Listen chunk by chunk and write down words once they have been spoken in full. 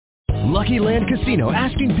Lucky Land Casino,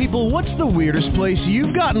 asking people, what's the weirdest place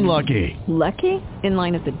you've gotten lucky? Lucky? In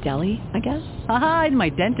line at the deli, I guess? Aha, in my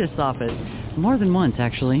dentist's office. More than once,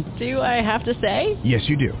 actually. Do I have to say? Yes,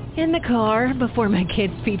 you do. In the car before my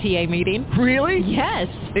kids' PTA meeting. Really? Yes.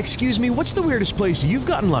 Excuse me, what's the weirdest place you've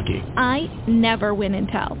gotten lucky? I never win and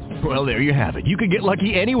tell. Well, there you have it. You can get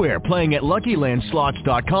lucky anywhere, playing at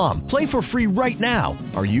LuckyLandSlots.com. Play for free right now.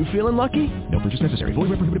 Are you feeling lucky? No purchase necessary. Void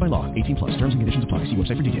where prohibited by law. 18+. Terms and conditions apply. See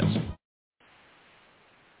website for details.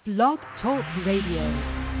 Blog Talk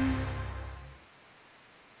Radio.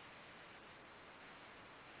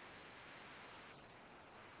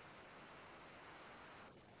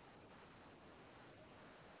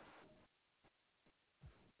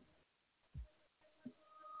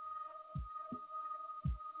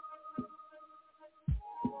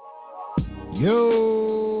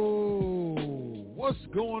 Yo, what's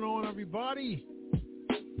going on, everybody?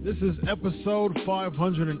 This is episode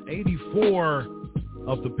 584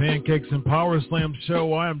 of the Pancakes and Powerslams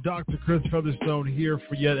Show. I am Dr. Chris Featherstone here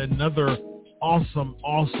for yet another awesome,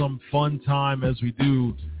 fun time as we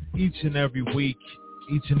do each and every week.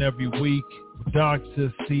 With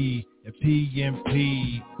Dr. C and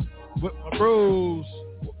PMP, with my bros,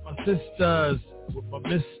 with my sisters, with my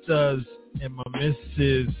misters, and my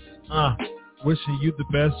misses. Wishing you the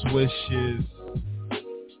best wishes.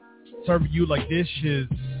 Serving you like dishes.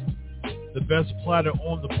 The best platter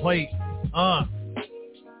on the plate.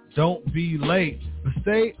 Don't be late. But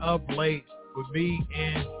stay up late with me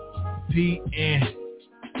and P.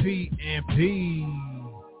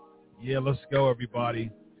 Yeah, let's go,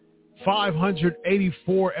 everybody.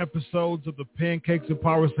 584 episodes of the Pancakes and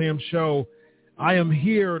Powerslams Show. I am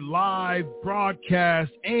here live,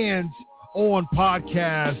 broadcast, and on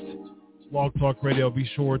podcast. Blog Talk Radio. Be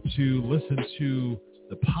sure to listen to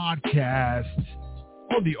the podcast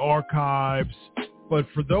on the archives. But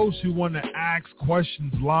for those who want to ask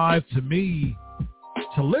questions live to me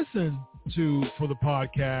to listen to for the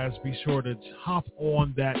podcast, be sure to hop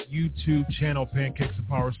on that YouTube channel, Pancakes and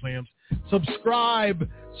Powerslams. Subscribe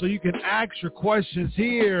so you can ask your questions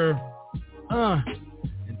here. And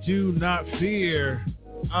do not fear.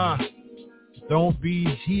 Don't be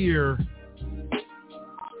here.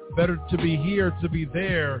 Better to be here to be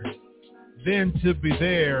there than to be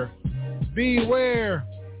there. Beware.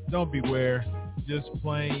 Don't beware. Just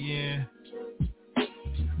playing.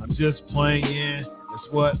 I'm just playing. That's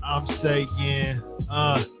what I'm saying.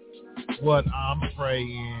 What I'm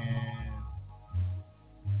praying.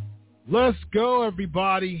 Let's go,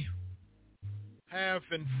 everybody.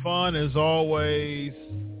 Having fun as always.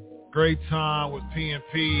 Great time with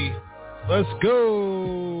PNP. Let's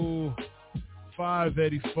go.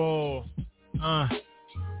 584,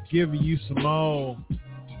 giving you some more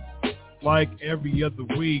like every other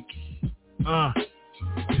week.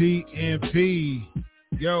 PNP,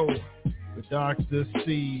 yo, the Dr.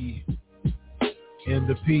 C in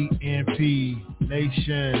the PNP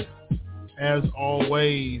Nation, as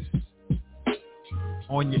always,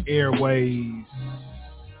 on your airways.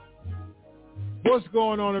 What's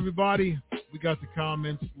going on, everybody? We got the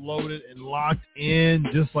comments loaded and locked in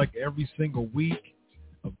just like every single week.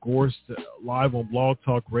 Of course, live on Blog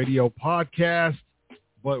Talk Radio podcast,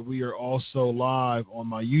 but we are also live on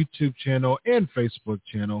my YouTube channel and Facebook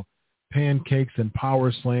channel, Pancakes and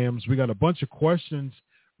Powerslams. We got a bunch of questions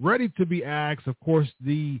ready to be asked. Of course,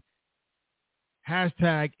 the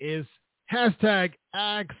hashtag is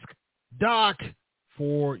 #AskDoc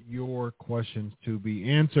for your questions to be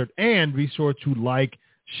answered. And be sure to like,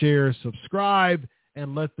 share, subscribe,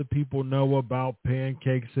 and let the people know about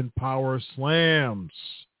Pancakes and Powerslams.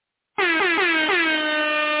 All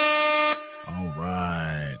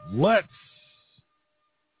right, let's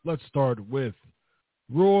start with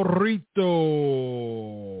Rorito.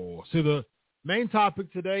 So the main topic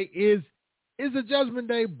today is the Judgment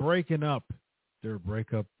Day breaking up? Their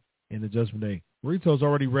breakup in the Judgment Day. Rorito's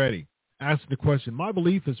already ready. Asking the question. My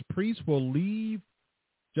belief is Priest will leave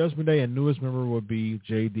Judgment Day, and newest member would be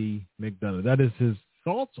J.D. McDonough. That is his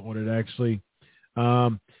thoughts on it, actually.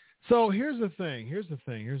 So here's the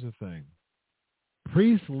thing.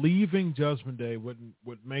 Priest leaving Judgment Day would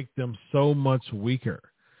make them so much weaker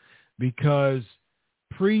because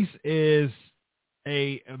Priest is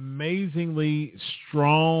a amazingly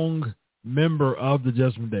strong member of the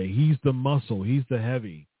Judgment Day. He's the muscle. He's the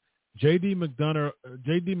heavy. J.D. McDonough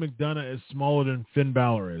is smaller than Finn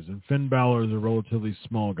Balor is, and Finn Balor is a relatively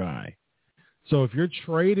small guy. So if you're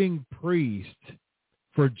trading Priest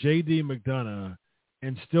for J.D. McDonough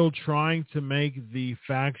and still trying to make the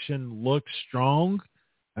faction look strong,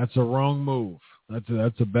 that's a wrong move.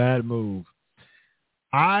 That's a bad move.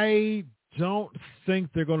 I don't think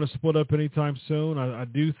they're going to split up anytime soon. I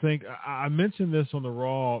do think I mentioned this on the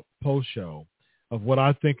Raw post show of what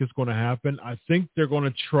I think is going to happen. I think they're going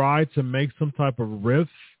to try to make some type of riff,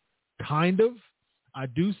 kind of. I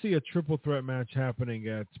do see a triple threat match happening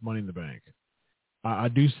at Money in the Bank. I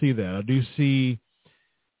do see that. I do see.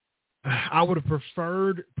 I would have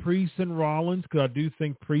preferred Priest and Rollins because I do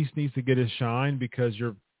think Priest needs to get his shine because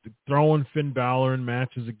you're throwing Finn Balor in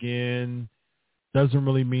matches again. Doesn't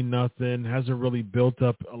really mean nothing. Hasn't really built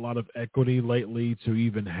up a lot of equity lately to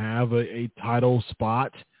even have a title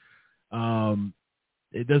spot.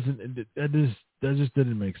 It doesn't. That just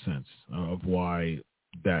didn't make sense of why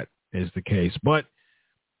that is the case. But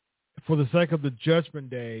for the sake of the Judgment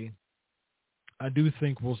Day, I do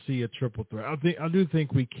think we'll see a triple threat. I do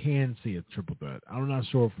think we can see a triple threat. I'm not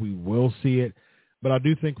sure if we will see it, but I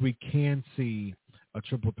do think we can see a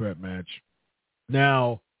triple threat match.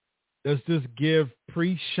 Now, does this give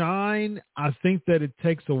Priest shine? I think that it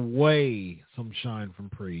takes away some shine from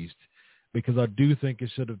Priest because I do think it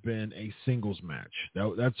should have been a singles match.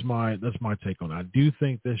 That's my take on it. I do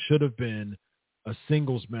think there should have been a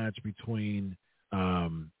singles match between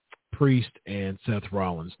Priest and Seth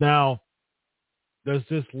Rollins. Now, does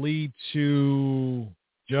this lead to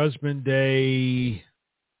Judgment Day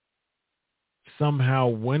somehow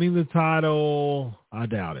winning the title? I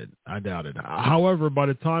doubt it. However, by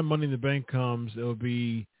the time Money in the Bank comes, it'll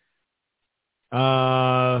be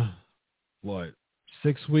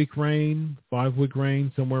 6-week reign, 5-week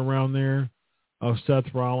reign, somewhere around there of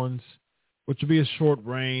Seth Rollins, which will be a short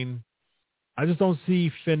reign. I just don't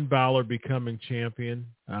see Finn Balor becoming champion.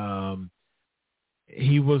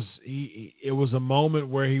 It was a moment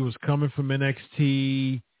where he was coming from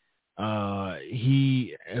NXT.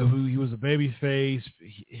 He was a babyface.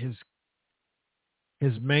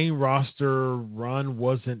 His main roster run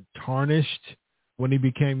wasn't tarnished when he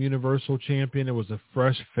became Universal Champion. It was a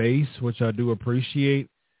fresh face, which I do appreciate.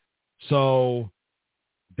 So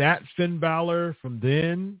that Finn Balor from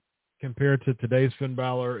then compared to today's Finn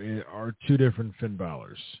Balor are two different Finn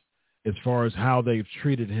Balors as far as how they've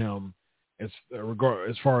treated him as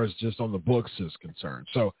far as just on the books is concerned.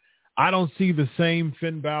 So I don't see the same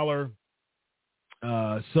Finn Balor.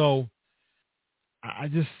 So I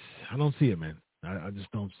don't see it, man. I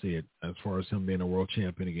just don't see it as far as him being a world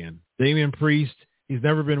champion again. Damien Priest, he's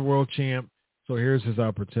never been world champ, so here's his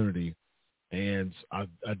opportunity. And I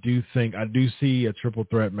do see a triple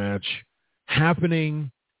threat match happening.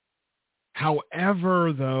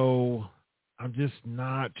 However, though, I'm just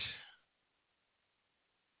not.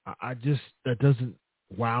 That doesn't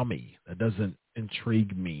wow me. That doesn't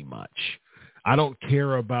intrigue me much. I don't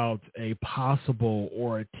care about a possible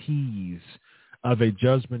or a tease of a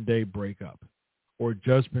Judgment Day breakup or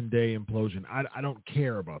Judgment Day implosion. I don't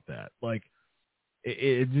care about that. Like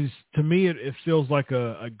it just, to me, it feels like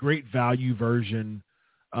a great value version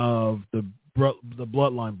of the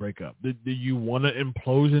Bloodline breakup. Do you want an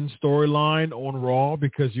implosion storyline on Raw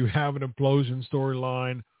because you have an implosion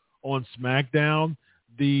storyline on SmackDown?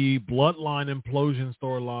 The Bloodline implosion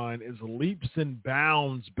storyline is leaps and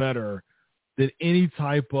bounds better than any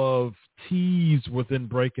type of tease within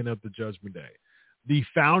breaking up the Judgment Day. The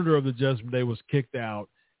founder of the Judgment Day was kicked out,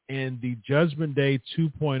 and the Judgment Day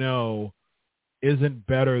 2.0 isn't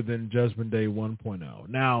better than Judgment Day 1.0.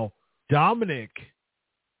 Now, Dominic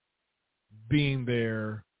being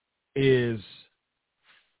there is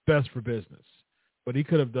best for business, but he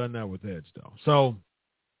could have done that with Edge, though. So,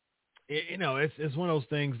 it's one of those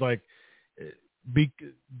things like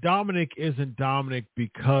Dominic isn't Dominic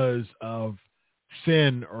because of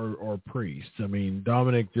Finn or Priest. I mean,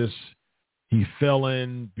 Dominic he fell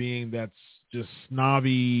in being that just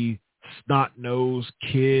snobby, snot-nosed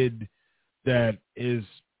kid that is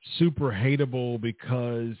super hateable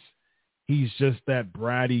because he's just that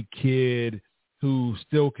bratty kid who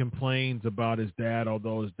still complains about his dad,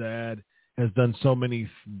 although his dad has done so many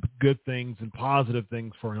good things and positive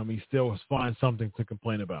things for him. He still finds something to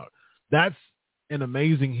complain about. That's an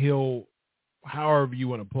amazing heel, however you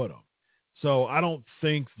want to put him. So I don't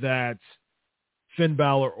think that Finn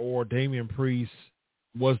Balor or Damien Priest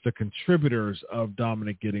was the contributors of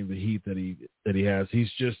Dominic getting the heat that he has.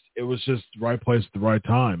 It was just the right place at the right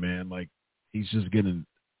time, man. Like he's just getting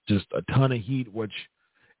just a ton of heat, which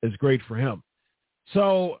is great for him.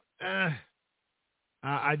 So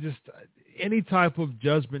I just, any type of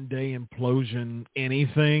Judgment Day implosion,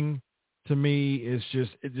 anything to me is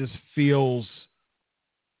it just feels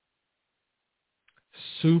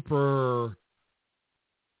super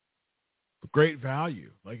great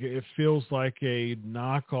value. Like it feels like a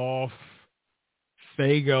knockoff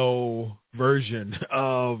Fago version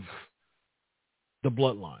of the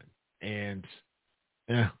Bloodline. And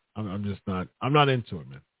I'm just not. I'm not into it,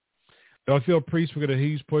 man. Do I feel Priest will get a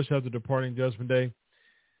huge push after departing Judgment Day?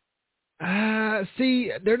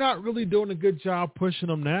 See, they're not really doing a good job pushing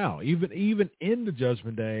him now. Even in the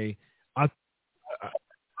Judgment Day, I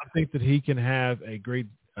think that he can have a great.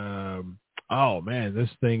 Oh man, this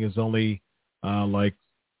thing is only like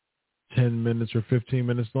 10 minutes or 15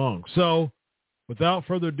 minutes long. So, without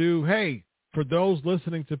further ado, hey, for those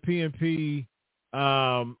listening to PNP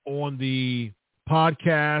on the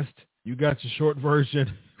podcast, you got your short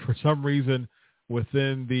version. For some reason,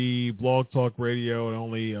 within the Blog Talk Radio, it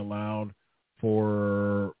only allowed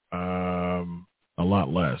for a lot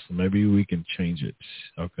less. Maybe we can change it.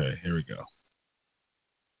 Okay, here we go.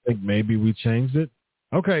 I think maybe we changed it.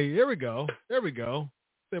 Okay, here we go. There we go.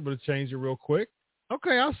 Able to change it real quick.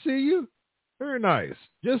 Okay, I see you. Very nice.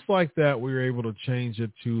 Just like that, we were able to change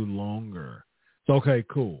it to longer. So, okay,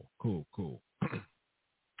 cool. Cool.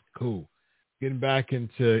 Getting back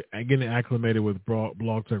into getting acclimated with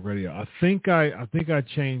Blog Talk Radio. I think I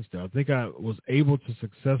changed it. I think I was able to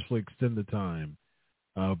successfully extend the time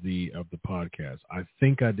of the podcast. I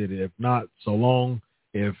think I did it. If not, so long.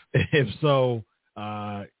 If so,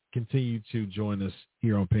 continue to join us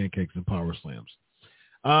here on Pancakes and Powerslams.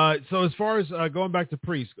 So as far as going back to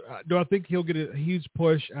Priest, do I think he'll get a huge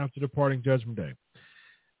push after departing Judgment Day?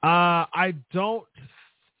 I don't.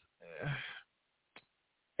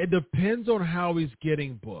 It depends on how he's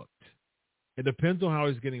getting booked.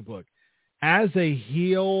 As a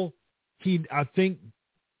heel, I think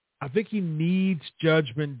he needs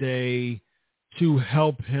Judgment Day to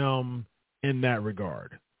help him in that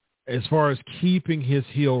regard, as far as keeping his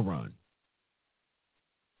heel run.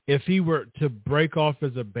 If he were to break off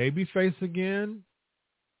as a babyface again,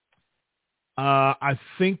 I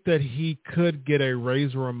think that he could get a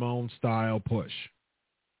Razor Ramon style push.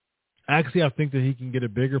 Actually, I think that he can get a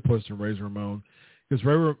bigger push than Razor Ramon, because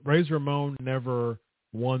Razor Ramon never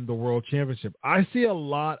won the World Championship. I see a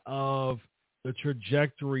lot of the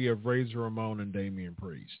trajectory of Razor Ramon and Damien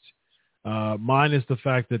Priest. Minus the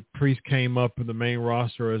fact that Priest came up in the main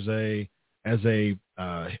roster as a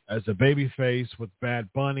babyface with Bad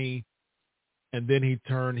Bunny, and then he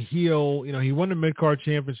turned heel. You know, he won the Mid-Card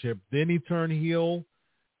Championship, then he turned heel.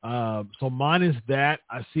 So minus that,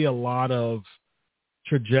 I see a lot of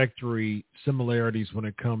trajectory similarities when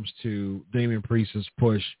it comes to Damien Priest's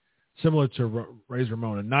push, similar to Razor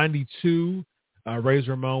Ramon. In 92, Razor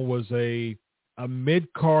Ramon was a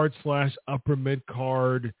mid-card / upper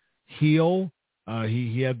mid-card heel.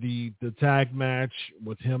 He had the tag match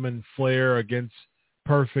with him and Flair against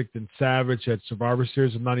Perfect and Savage at Survivor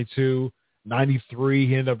Series of 92. 93,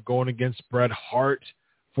 he ended up going against Bret Hart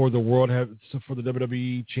for the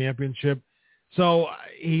WWE Championship. So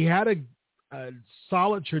he had a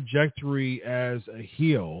solid trajectory as a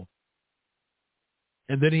heel,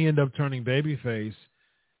 and then he ended up turning babyface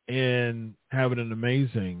and having an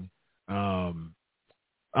amazing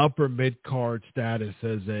upper mid-card status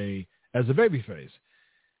as a babyface.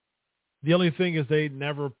 The only thing is they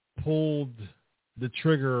never pulled the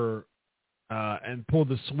trigger and pulled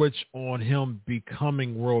the switch on him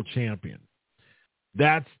becoming world champion.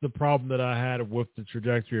 That's the problem that I had with the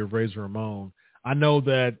trajectory of Razor Ramon. I know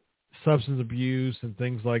that substance abuse and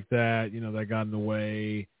things like that, that got in the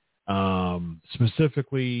way,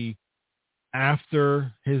 specifically after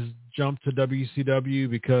his jump to WCW,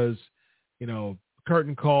 because,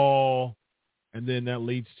 curtain call, and then that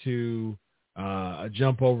leads to a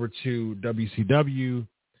jump over to WCW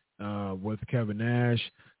with Kevin Nash.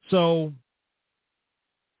 So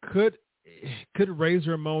could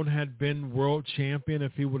Razor Ramon had been world champion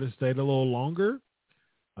if he would have stayed a little longer?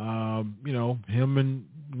 Him and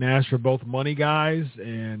Nash were both money guys,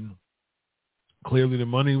 and clearly the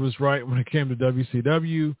money was right when it came to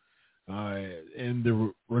WCW. And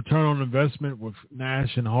the return on investment with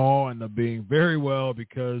Nash and Hall ended up being very well,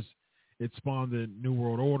 because it spawned the New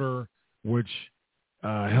World Order, which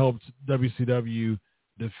helped WCW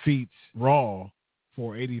defeat Raw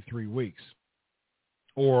for 83 weeks,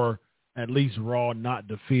 or at least Raw not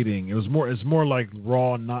defeating. It's more like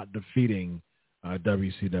Raw not defeating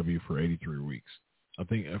WCW for 83 weeks. I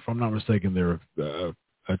think, if I'm not mistaken, there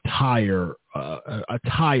a tire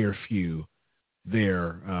few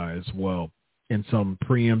there as well, and some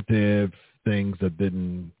preemptive things that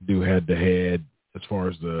didn't do head to head as far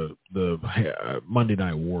as the Monday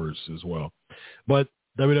Night Wars as well. But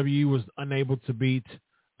WWE was unable to beat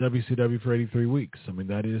WCW for 83 weeks. I mean,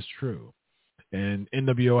 that is true. And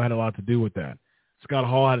NWO had a lot to do with that. Scott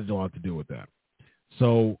Hall had a lot to do with that.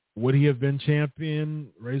 So would he have been champion,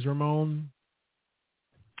 Razor Ramon?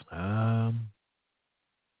 I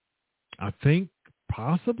think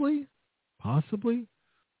possibly. Possibly.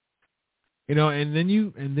 And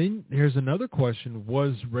then here's another question.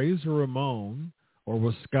 Was Razor Ramon or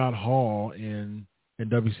was Scott Hall in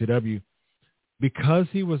WCW, because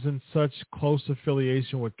he was in such close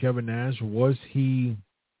affiliation with Kevin Nash, was he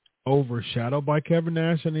overshadowed by Kevin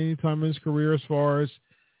Nash at any time in his career as far as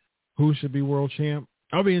who should be world champ?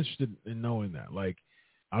 I'll be interested in knowing that. Like,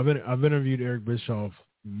 I've interviewed Eric Bischoff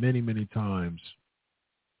many, many times,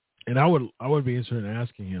 and I would be interested in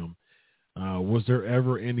asking him, was there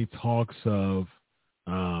ever any talks of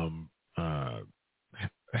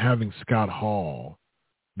having Scott Hall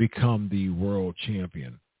become the world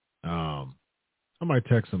champion? I might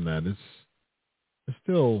text him that.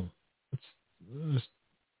 It's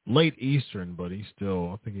late Eastern, but I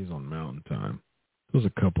think he's on Mountain Time. It was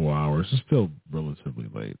a couple hours. It's still relatively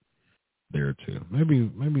late there too.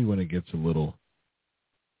 Maybe when it gets a little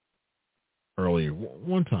earlier,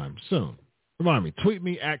 one time soon. Remind me, tweet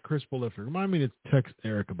me at Chris Prolific. Remind me to text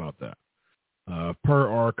Eric about that. Per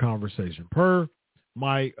our conversation, per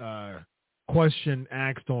my question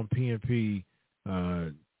asked on PNP,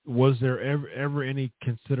 was there ever any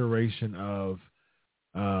consideration of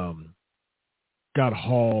Scott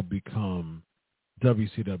Hall become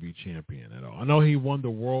WCW champion at all? I know he won the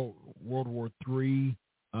World War III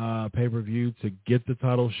pay-per-view to get the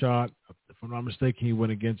title shot. If I'm not mistaken, he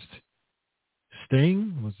went against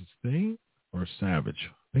Sting. Was it Sting or Savage?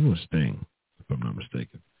 I think it was Sting, if I'm not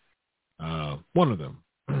mistaken. One of them,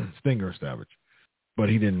 Sting or Savage. But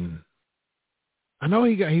he didn't. I know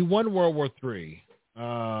he won World War III,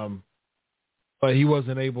 but he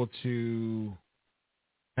wasn't able to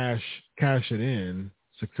cash it in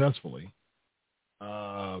successfully.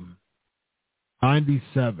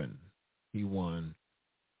 97, he won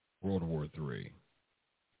World War III.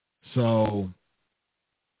 So,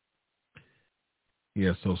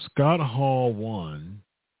 yeah, so Scott Hall won.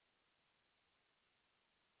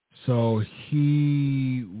 So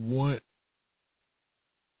he won.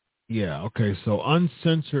 Yeah, okay, so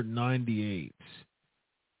Uncensored 98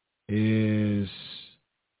 is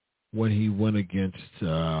when he went against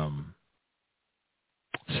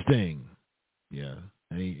Sting. Yeah,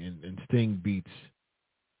 and Sting beats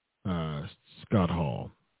Scott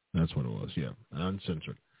Hall. That's what it was, yeah,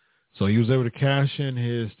 Uncensored. So he was able to cash in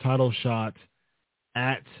his title shot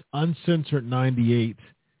at Uncensored 98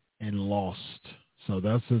 and lost. So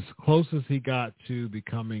that's as close as he got to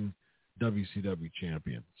becoming WCW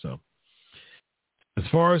champion. So as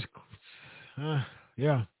far as,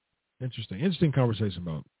 interesting conversation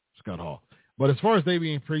about Scott Hall. But as far as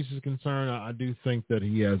Damien Priest is concerned, I do think that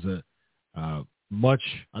he has I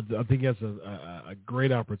think he has a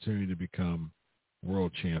great opportunity to become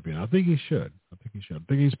world champion. I think he should. I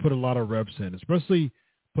think he's put a lot of reps in, especially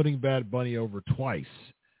putting Bad Bunny over twice,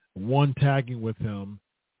 one tagging with him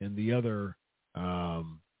and the other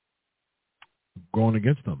going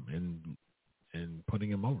against him and putting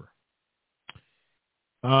him over.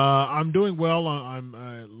 I'm doing well. I'm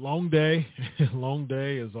long day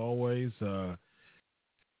as always,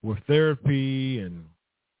 with therapy and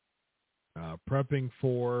prepping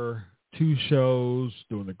for 2 shows,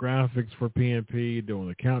 doing the graphics for PNP, doing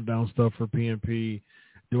the countdown stuff for PNP,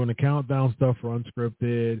 doing the countdown stuff for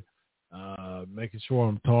Unscripted, making sure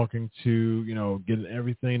I'm talking to, getting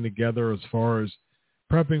everything together as far as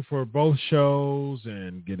prepping for both shows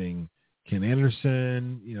and getting Ken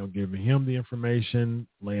Anderson, giving him the information,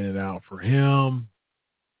 laying it out for him.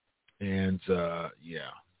 And,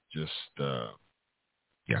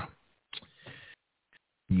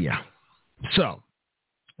 So,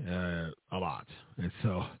 a lot. And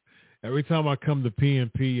so every time I come to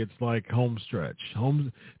PNP, it's like home stretch.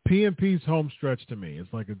 PNP's home stretch to me.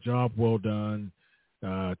 It's like a job well done.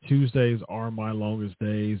 Tuesdays are my longest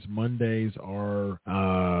days. Mondays are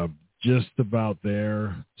just about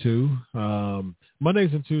there too.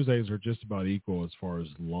 Mondays and Tuesdays are just about equal as far as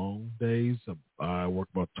long days. I work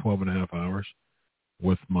about 12 and a half hours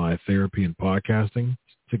with my therapy and podcasting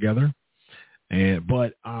together.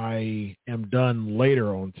 But I am done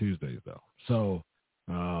later on Tuesdays though. So,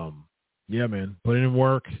 man, put in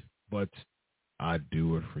work, but I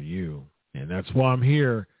do it for you. And that's why I'm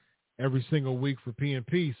here every single week for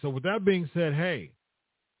PNP. So with that being said, hey,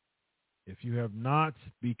 if you have not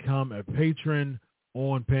become a patron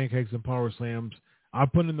on Pancakes and Powerslams, I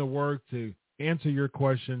put in the work to answer your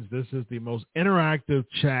questions. This is the most interactive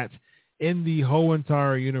chat in the whole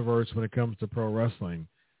entire universe when it comes to pro wrestling.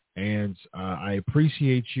 And I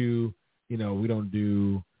appreciate you. We don't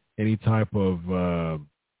do any type of,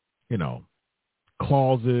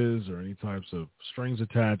 clauses or any types of strings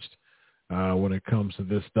attached when it comes to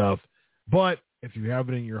this stuff. But if you have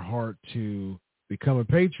it in your heart to become a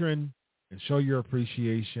patron and show your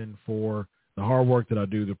appreciation for the hard work that I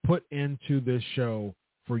do to put into this show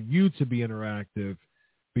for you to be interactive,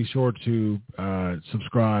 be sure to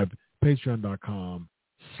subscribe,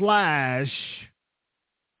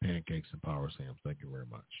 patreon.com/Pancakes and Powerslams. Thank you very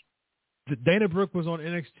much. Dana Brooke was on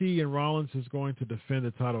NXT, and Rollins is going to defend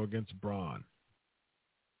the title against Braun.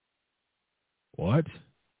 What?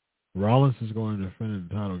 Rollins is going to defend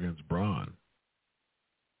the title against Braun.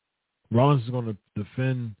 Rollins is going to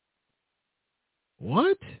defend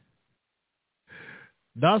what?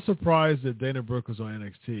 Not surprised that Dana Brooke was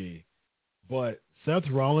on NXT, but Seth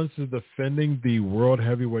Rollins is defending the World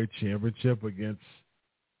Heavyweight Championship against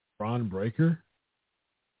Braun Breaker?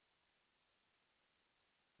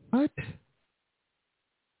 What?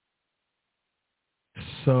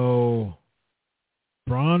 So,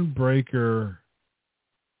 Braun Breaker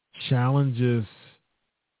challenges.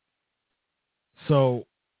 So,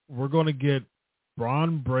 we're going to get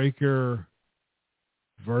Braun Breaker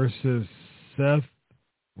versus Seth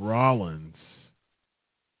Rollins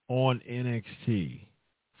on NXT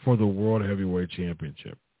for the World Heavyweight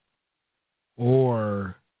Championship.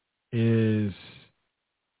 Or is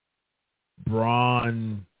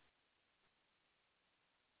Braun...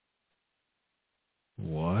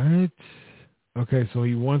 What? Okay, so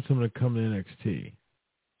he wants him to come to NXT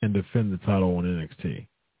and defend the title on NXT.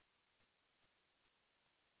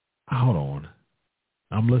 Hold on.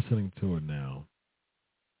 I'm listening to it now.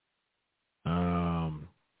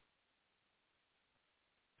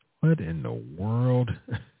 What in the world?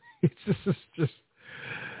 It's just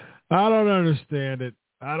I don't understand it.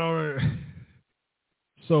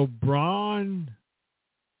 So Braun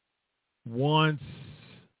wants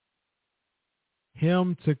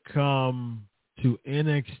him to come to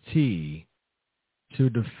NXT to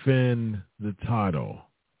defend the title.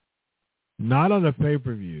 Not on a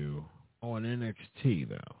pay-per-view, on NXT,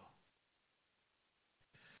 though.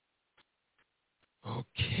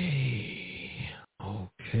 Okay.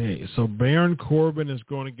 So Baron Corbin is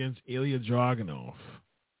going against Ilya Dragunov.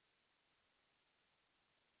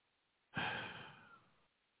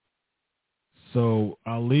 So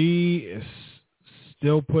Ali is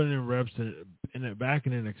still putting in reps back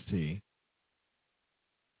in NXT.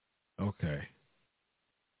 Okay.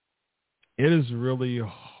 It is really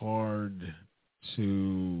hard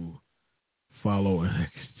to follow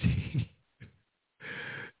NXT.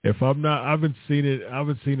 I've been seeing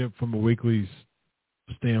it from a weekly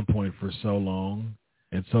standpoint for so long,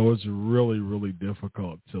 and so it's really, really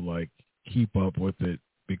difficult to keep up with it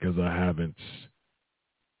because I haven't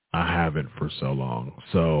for so long.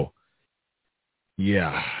 So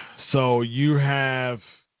yeah. So you have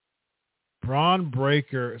Braun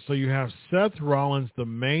Breaker. So you have Seth Rollins, the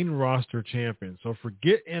main roster champion. So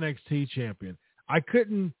forget NXT champion. I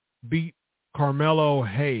couldn't beat Carmelo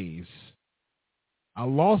Hayes. I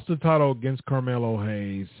lost the title against Carmelo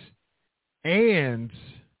Hayes, and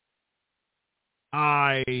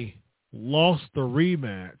I lost the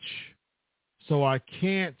rematch. So I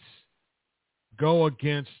can't go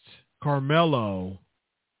against Carmelo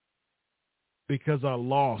because I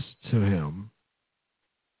lost to him.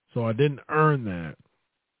 So I didn't earn that.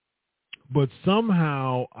 But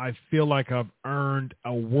somehow I feel like I've earned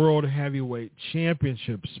a World Heavyweight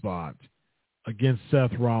Championship spot against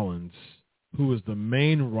Seth Rollins, who is the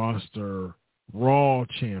main roster Raw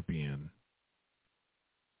champion.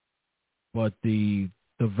 But the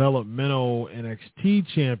developmental NXT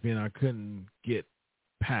champion I couldn't get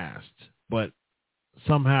past. But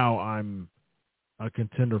somehow I'm a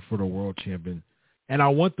contender for the world champion. And I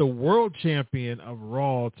want the world champion of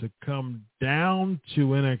Raw to come down to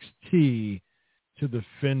NXT to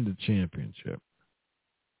defend the championship.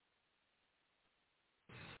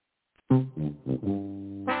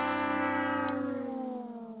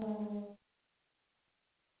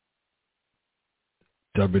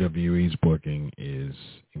 WWE's booking is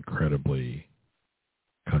incredibly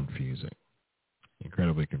confusing.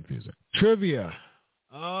 Trivia.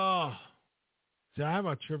 Oh, see, I have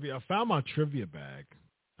my trivia. I found my trivia bag,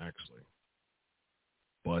 actually.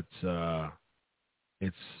 But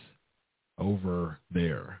it's over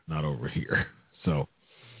there, not over here. So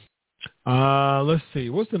let's see.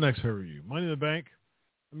 What's the next review? Money in the Bank?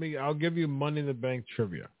 I'll give you Money in the Bank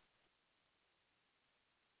trivia.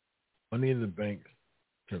 Money in the Bank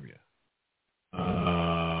trivia.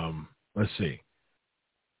 Let's see.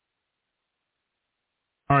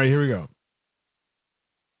 All right, here we go.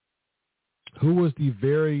 Who was the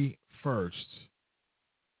very first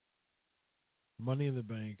Money in the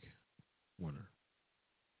Bank winner?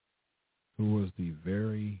 Who was the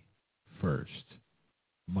very first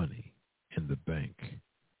Money in the Bank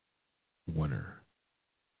winner?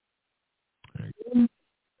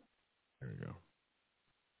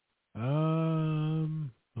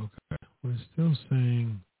 Still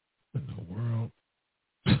saying, what in the world?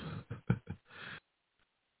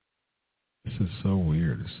 This is so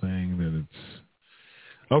weird. It's saying that it's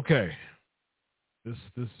okay. This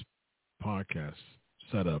podcast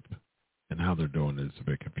setup and how they're doing it is a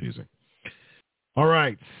bit confusing. All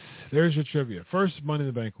right, there's your trivia. First Money in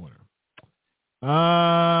the Bank winner.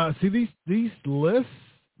 See these lists,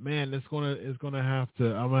 man. I'm gonna have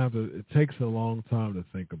to. It takes a long time to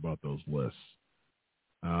think about those lists.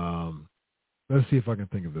 Let's see if I can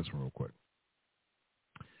think of this one real quick.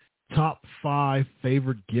 Top 5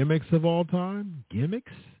 favorite gimmicks of all time.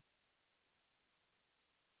 Gimmicks?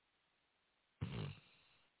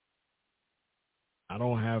 I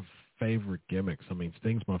don't have favorite gimmicks. I mean,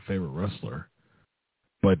 Sting's my favorite wrestler.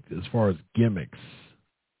 But as far as gimmicks,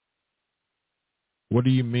 what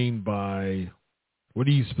do you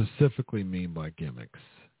specifically mean by gimmicks?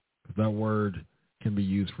 Because that word can be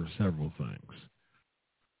used for several things.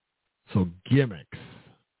 So gimmicks,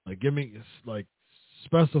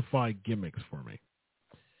 specify gimmicks for me.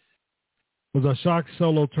 Was I shocked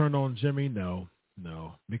Solo turned on Jimmy? No,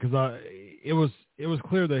 because it was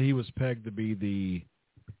clear that he was pegged to be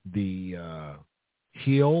the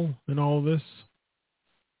heel in all of this,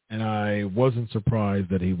 and I wasn't surprised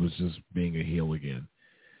that he was just being a heel again.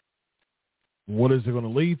 What is it going to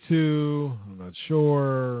lead to? I'm not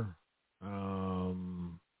sure.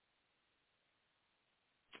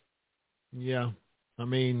 Yeah, I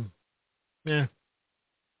mean, yeah.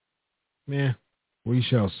 We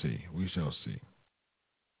shall see.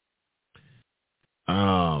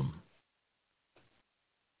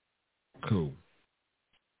 Cool.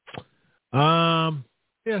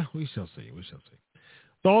 Yeah, we shall see.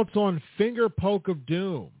 Thoughts on Finger Poke of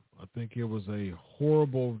Doom? I think it was a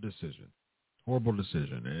horrible decision,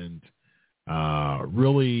 and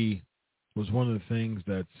really was one of the things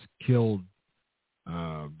that's killed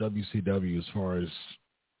WCW as far as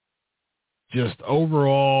just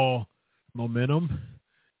overall momentum.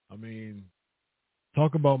 I mean,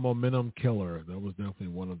 talk about momentum killer. That was definitely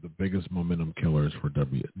one of the biggest momentum killers for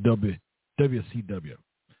WCW.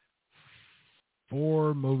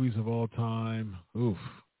 4 movies of all time. Oof.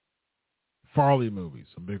 Farley movies.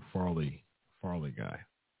 I'm a big Farley guy.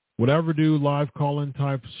 Would I ever do live call-in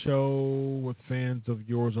type show with fans of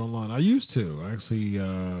yours online? I used to. Actually,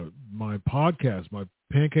 my podcast, my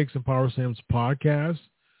Pancakes and Powerslams podcast,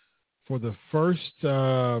 for the first,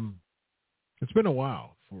 it's been a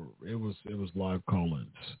while. It was live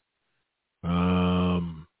call-ins.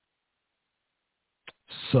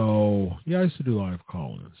 So yeah, I used to do live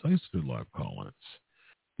call-ins.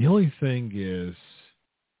 The only thing is,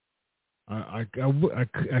 I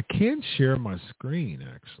can share my screen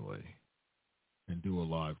actually and do a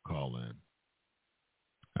live call-in.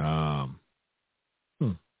 I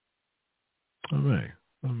may.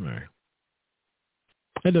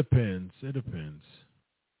 It depends.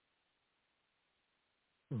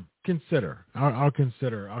 Consider. I'll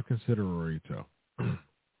consider Rorito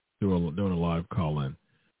doing a live call-in.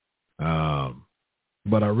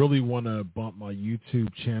 But I really want to bump my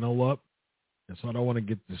YouTube channel up, and so I don't want to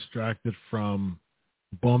get distracted from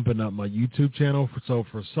bumping up my YouTube channel.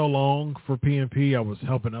 For so long for PNP, I was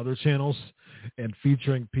helping other channels and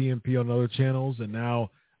featuring PNP on other channels, and now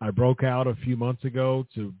I broke out a few months ago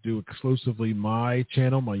to do exclusively my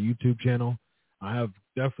channel, my YouTube channel. I have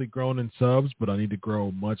definitely grown in subs, but I need to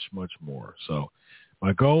grow much, much more. So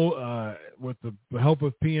my goal, with the help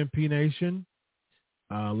of PNP Nation,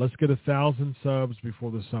 let's get 1,000 subs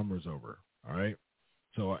before the summer's over. All right.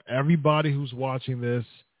 So everybody who's watching this,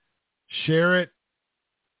 share it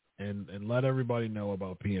and let everybody know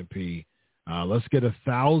about PNP. Let's get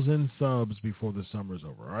 1,000 subs before the summer's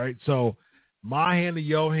over. All right. So my hand to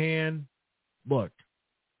your hand. Look,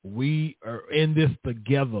 we are in this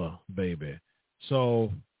together, baby.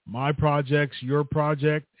 So my project's your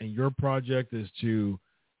project, and your project is to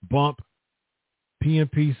bump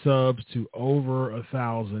PNP subs to over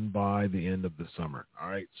 1,000 by the end of the summer. All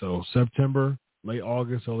right. So September, late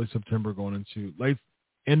August, early September, going into late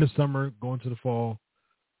end of summer, going to the fall.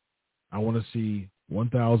 I want to see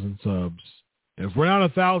 1,000 subs. If we're not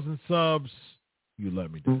 1,000 subs, you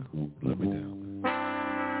let me down.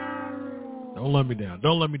 Don't let me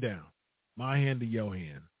down. My hand to your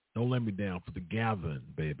hand. Don't let me down for the gathering,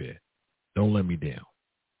 baby. Don't let me down.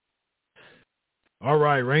 All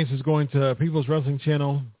right, Reigns is going to People's Wrestling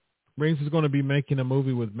Channel. Reigns is going to be making a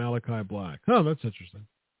movie with Malachi Black. Oh, that's interesting.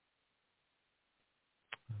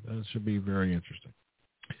 That should be very interesting.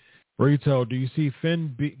 Rito, do you see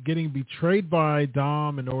Finn getting betrayed by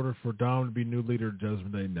Dom in order for Dom to be new leader of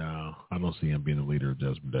Judgment Day? No, I don't see him being the leader of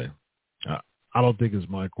Judgment Day. I don't think his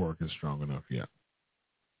mic work is strong enough yet.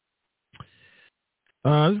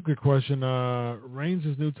 That's a good question.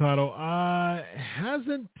 Reigns' new title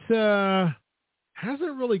hasn't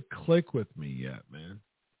really clicked with me yet, man.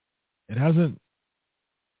 It hasn't.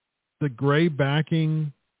 The gray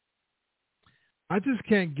backing, I just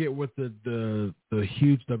can't get with the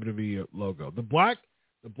huge WWE logo. The black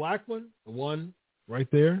one, the one right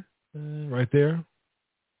there.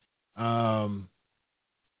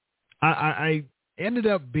 I ended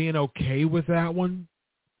up being okay with that one,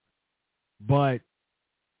 but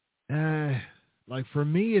like for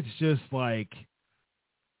me, it's just like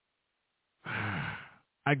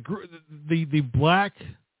I grew the black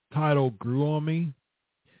title grew on me,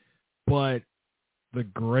 but the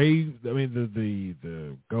gray, I mean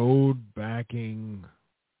the gold backing,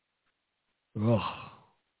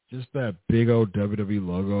 just that big old WWE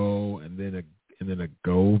logo, and then a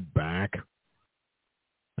gold back.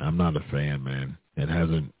 I'm not a fan, man. It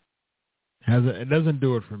doesn't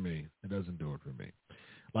do it for me.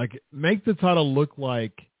 Like, make the title look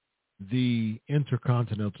like the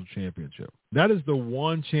Intercontinental Championship. That is the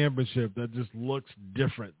one championship that just looks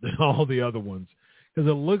different than all the other ones, because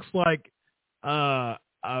it looks like a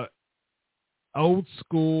old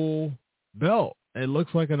school belt. It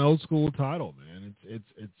looks like an old school title, man.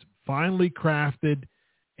 It's finely crafted,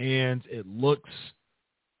 and it looks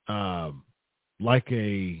like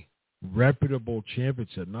a reputable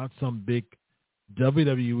championship, not some big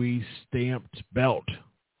WWE stamped belt.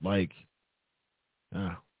 Like,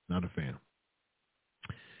 not a fan.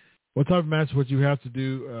 What type of match would you have to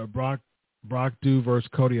do Brock do versus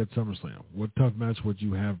Cody at SummerSlam? What type of match would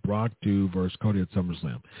you have Brock do versus Cody at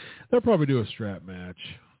SummerSlam? They'll probably do a strap match,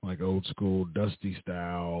 like old school Dusty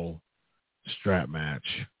style strap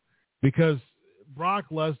match, because Brock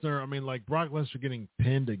Lesnar getting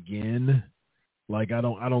pinned again. Like, I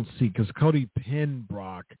don't see, because Cody pinned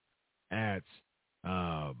Brock at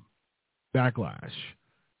Backlash.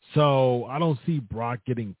 So I don't see Brock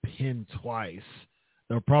getting pinned twice.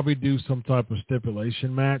 They'll probably do some type of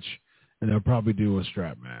stipulation match, and they'll probably do a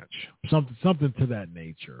strap match. Something to that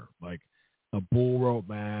nature, like a bull rope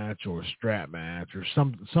match or a strap match or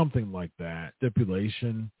something like that.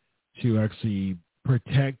 Stipulation to actually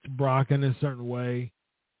protect Brock in a certain way.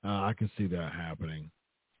 I can see that happening.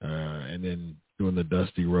 And then doing the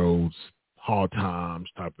Dusty Rhodes Hall Times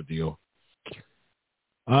type of deal.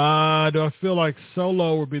 Do I feel like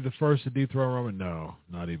Solo would be the first to dethrone Roman? No,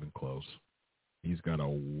 not even close. He's got a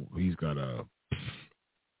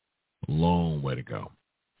long way to go.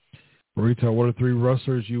 Burrito, what are 3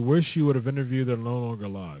 wrestlers you wish you would have interviewed that are no longer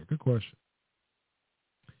alive? Good question.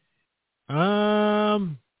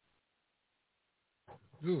 I'm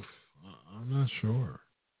not sure.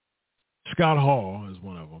 Scott Hall is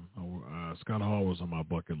one of them. Scott Hall was on my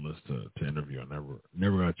bucket list to interview. I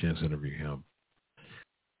never got a chance to interview him.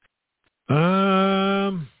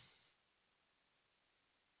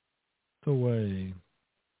 The way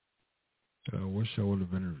I wish I would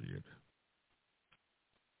have interviewed.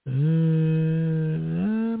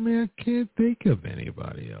 I can't think of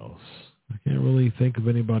anybody else. I can't really think of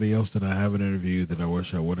anybody else that I haven't interviewed that I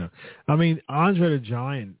wish I would have. I mean, Andre the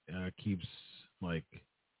Giant keeps like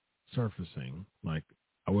surfacing. Like,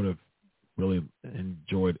 I would have really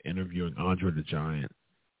enjoyed interviewing Andre the Giant.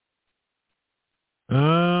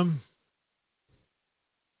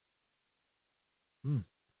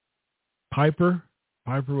 Piper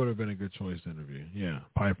would have been a good choice to interview. Yeah,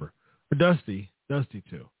 Piper. Or Dusty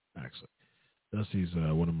too, actually. Dusty's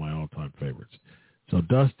one of my all-time favorites. So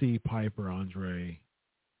Dusty, Piper, Andre.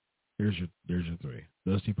 There's your 3.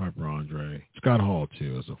 Dusty, Piper, Andre. Scott Hall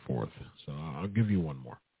too is a 4th. So I'll give you one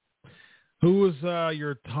more. Who was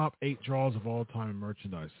your top 8 draws of all time in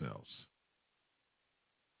merchandise sales?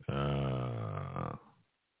 I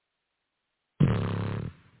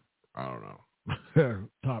don't know.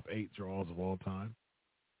 Top 8 draws of all time.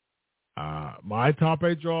 My top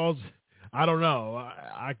 8 draws, I don't know.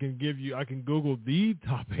 I can Google the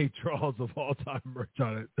top 8 draws of all time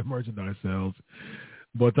merchandise sales.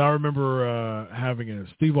 But I remember having a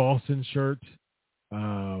Steve Austin shirt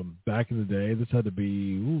back in the day. This had to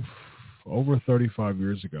be over 35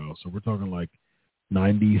 years ago. So we're talking like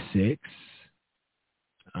 96.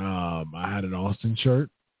 I had an Austin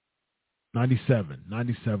shirt. 97 I had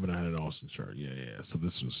an Austin shirt. Yeah. So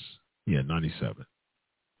this was 97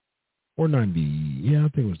 or 90. Yeah, I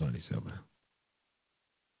think it was 97.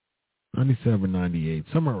 97, 98,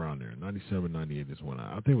 somewhere around there. 97, 98 is when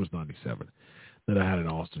I think it was 97 that I had an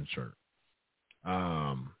Austin shirt.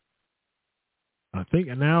 I think,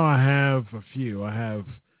 and now I have a few. I have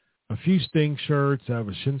a few Sting shirts. I have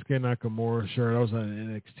a Shinsuke Nakamura shirt. I was at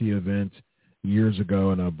an NXT event years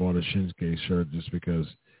ago, and I bought a Shinsuke shirt just because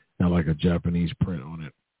Had like a Japanese print on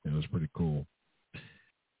it. It was pretty cool.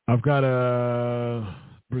 I've got a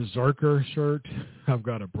Berserker shirt. I've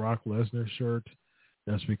got a Brock Lesnar shirt.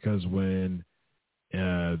 That's because when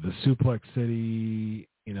the Suplex City,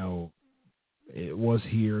 it was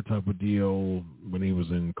here type of deal when he was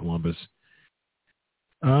in Columbus.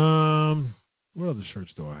 What other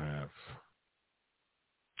shirts do I have?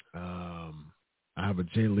 I have a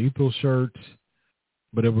Jay Lethal shirt,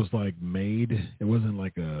 but it was like made. It wasn't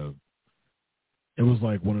like it was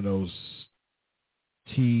like one of those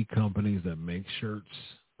tea companies that make shirts.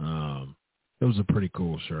 It was a pretty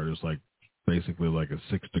cool shirt. It was like basically like a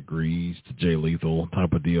 6 degrees to Jay Lethal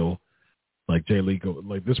type of deal. Like Jay Lethal,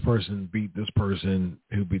 like this person beat this person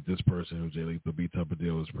who beat this person who Jay Lethal beat type of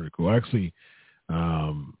deal. It was pretty cool. Actually,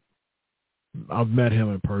 I've met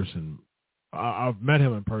him in person. I've met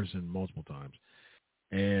him in person multiple times,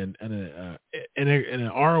 and in an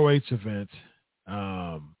ROH event,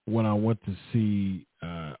 when I went to see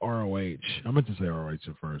ROH, I meant to say ROH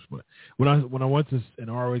at first, but when I went to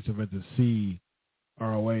an ROH event to see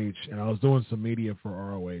ROH, and I was doing some media for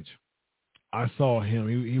ROH, I saw him.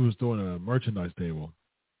 He was doing a merchandise table,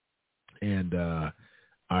 and I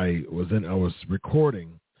was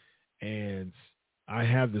recording, and I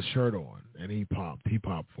had the shirt on, and he popped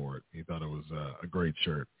for it. He thought it was a great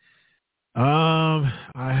shirt. I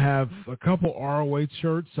have a couple ROH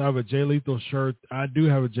shirts. I have a Jay Lethal shirt. I do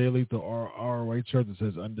have a Jay Lethal ROH shirt that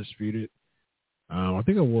says Undisputed. I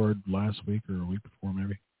think I wore it last week or a week before,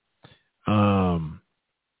 maybe.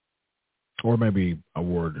 Or maybe I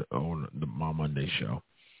wore it on my Monday show.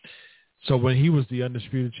 So when he was the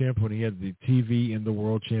Undisputed champion, when he had the TV in the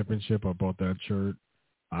World Championship, I bought that shirt.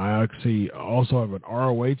 I actually also have an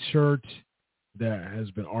ROH shirt that has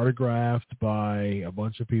been autographed by a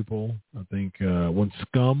bunch of people. I think when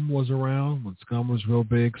Scum was around, when Scum was real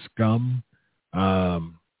big, Scum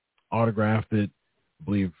autographed it. I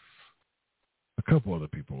believe a couple other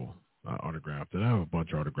people autographed it. I have a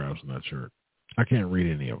bunch of autographs on that shirt. I can't read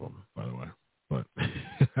any of them, by the way, but I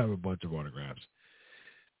have a bunch of autographs.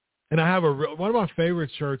 And I have one of my favorite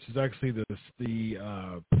shirts is actually the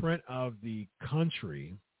print of the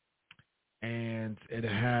country, and it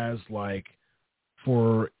has like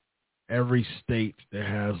for every state it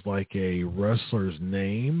has like a wrestler's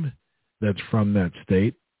name that's from that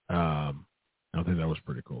state. I think that was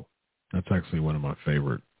pretty cool. That's actually one of my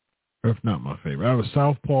favorite, if not my favorite. I have a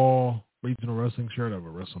Southpaw Regional Wrestling shirt. I have a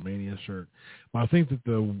WrestleMania shirt. But I think that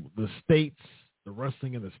the states, the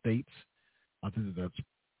wrestling in the states, I think that's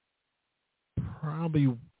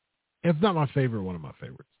probably, if not my favorite, one of my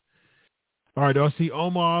favorites. All right, do I see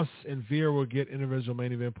Omos and Veer will get individual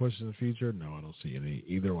main event push in the future? No, I don't see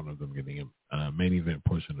either one of them getting a main event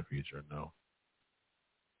push in the future. No.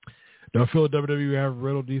 Do I feel WWE have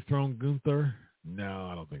Riddle dethrone Gunther? No,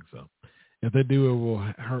 I don't think so. If they do, it will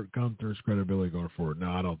hurt Gunther's credibility going forward.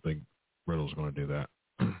 No, I don't think Riddle's going to do that.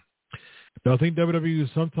 Do I think WWE will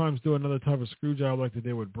sometimes do another type of screw job like they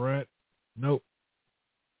did with Brett? Nope.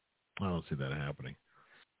 I don't see that happening.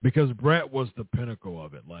 Because Brett was the pinnacle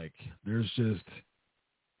of it. Like, there's just,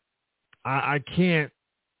 I can't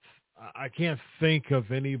think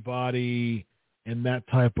of anybody in that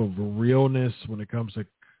type of realness when it comes to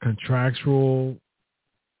contractual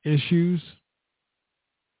issues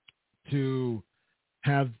to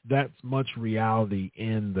have that much reality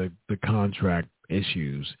in the contract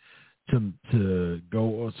issues to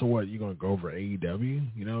go. So what, you're going to go over AEW?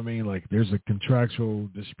 You know what I mean? Like, there's a contractual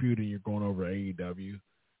dispute and you're going over AEW.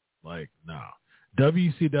 Like, nah.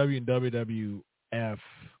 WCW and WWF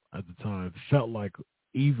at the time felt like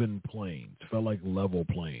even planes, felt like level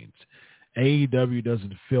planes. AEW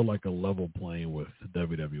doesn't feel like a level plane with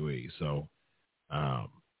WWE. So I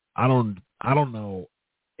don't know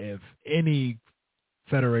if any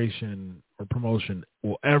federation or promotion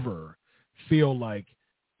will ever feel like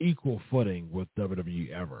equal footing with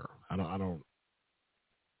WWE ever. I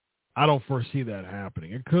don't foresee that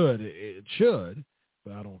happening. It could, it should,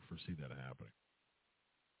 but I don't foresee that happening.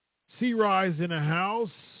 C-Rise in a house.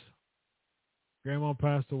 Grandma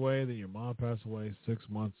passed away, then your mom passed away 6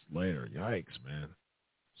 months later. Yikes, man.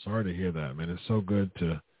 Sorry to hear that, man. It's so good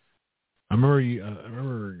to. I remember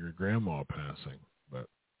your grandma passing, but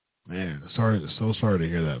man, so sorry to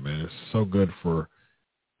hear that, man. It's so good for.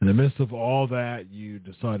 In the midst of all that, you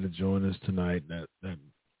decided to join us tonight. That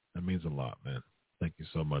means a lot, man. Thank you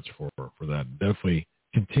so much for that. Definitely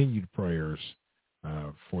continued prayers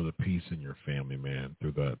for the peace in your family, man,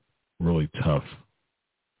 through that really tough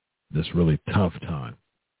time.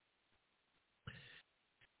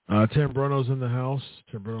 Tim Bruno's in the house.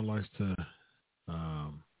 Tim Bruno likes to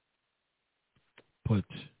put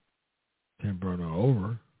Tim Bruno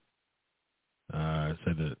over.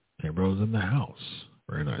 said that Tambro's in the house.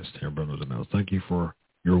 Very nice. Tambro's in the house. Thank you for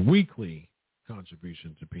your weekly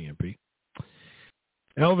contribution to PNP.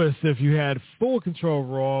 Elvis, if you had full control of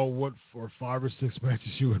Raw, what for 5 or 6 matches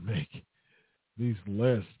you would make? These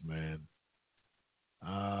lists, man.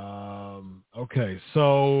 Okay,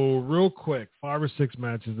 so real quick, 5 or 6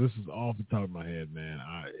 matches. This is off the top of my head, man.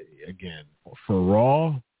 Again, for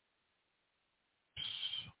Raw,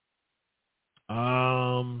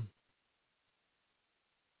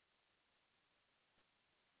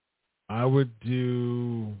 I would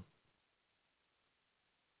do.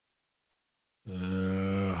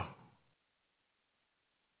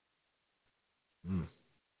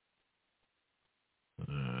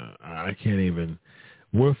 I can't even.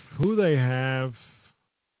 With who they have,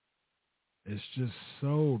 it's just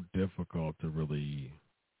so difficult to really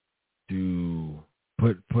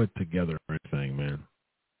put together anything, man.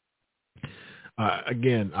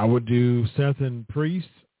 Again, I would do Seth and Priest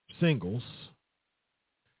singles.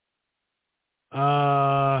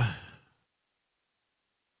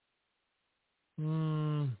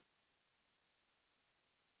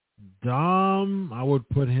 Dom, I would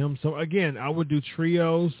put him. So again, I would do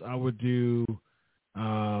trios. I would do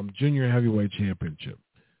junior heavyweight championship.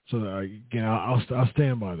 So again, I'll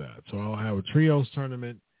stand by that. So I'll have a trios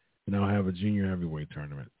tournament, and I'll have a junior heavyweight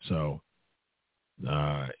tournament. So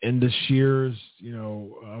Indus Shears,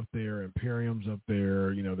 up there, Imperium's up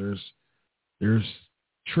there. There's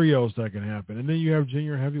trios that can happen, and then you have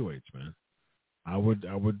junior heavyweights, man. I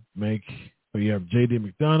would make. You have J.D.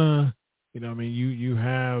 McDonough. You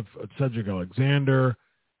have Cedric Alexander.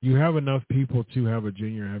 You have enough people to have a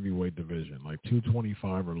junior heavyweight division, like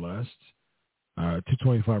 225 or less.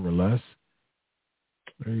 225 or less.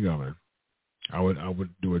 There you go, man. I would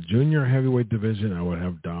do a junior heavyweight division. I would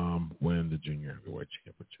have Dom win the junior heavyweight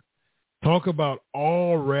championship. Talk about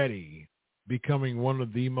already becoming one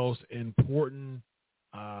of the most important,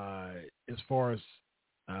 as far as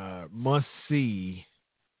must-see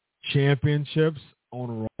championships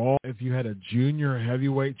on Raw. If you had a junior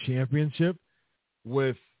heavyweight championship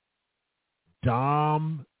with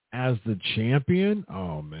Dom as the champion,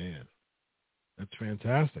 oh man, that's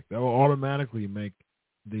fantastic. That will automatically make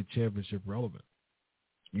the championship relevant.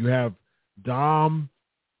 You have Dom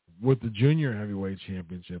with the junior heavyweight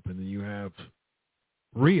championship, and then you have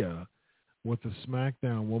Rhea with the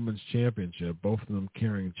SmackDown Women's Championship, both of them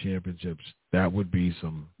carrying championships. That would be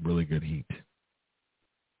some really good heat.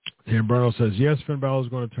 Tamburno says, yes, Finn Balor is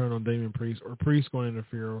going to turn on Damien Priest, or Priest going to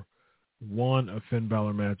interfere one of Finn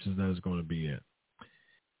Balor matches. That is going to be it.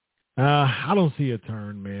 I don't see a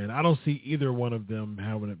turn, man. I don't see either one of them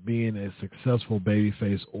having it being a successful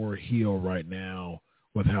babyface or heel right now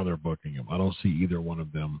with how they're booking him. I don't see either one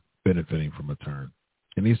of them benefiting from a turn.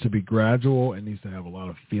 It needs to be gradual. It needs to have a lot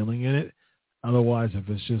of feeling in it. Otherwise, if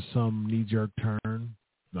it's just some knee-jerk turn,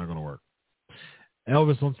 it's not going to work.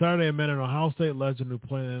 Elvis, on Saturday, I met an Ohio State legend who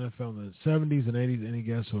played in the NFL in the 70s and 80s. Any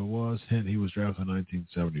guess who it was? Hint, he was drafted in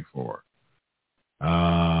 1974.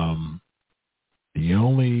 The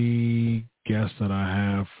only guess that I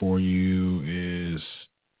have for you is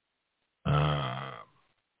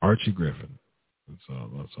Archie Griffin. That's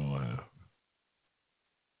all I have.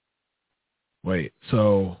 Wait,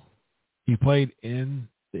 so he played in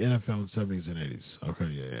the NFL in the 70s and 80s. Okay,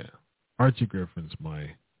 yeah. Archie Griffin's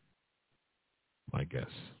my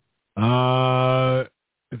guess.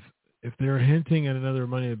 If they're hinting at another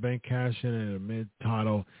Money in the Bank cash in at a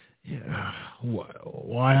mid-title, yeah,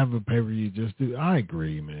 why have a pay-per-view? I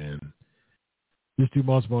agree, man. Just do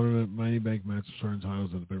multiple Money in the Bank matches, certain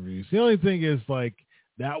titles at the pay-per-view. The only thing is, like,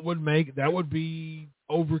 that would be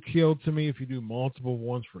overkill to me if you do multiple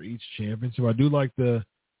ones for each championship. I do like the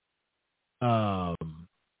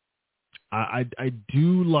I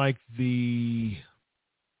do like the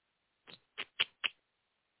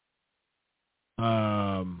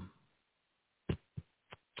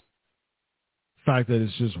fact that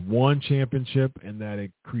it's just one championship and that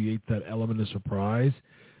it creates that element of surprise.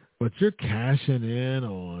 But you're cashing in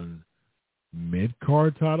on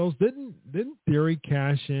mid-card titles. Didn't Theory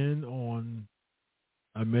cash in on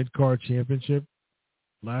a mid-card championship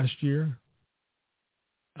last year?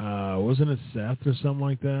 Wasn't it Seth or something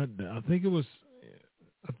like that? I think it was.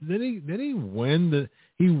 Did he win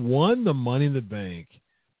he won the Money in the Bank,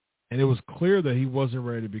 and it was clear that he wasn't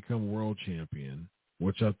ready to become world champion,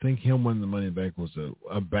 which I think him winning the Money in the Bank was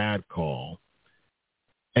a bad call.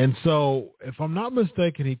 And so, if I'm not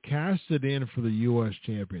mistaken, he cashed it in for the U.S.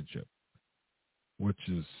 Championship, which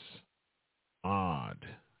is odd,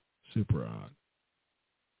 super odd.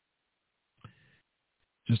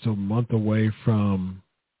 Just a month away from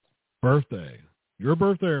birthday. Your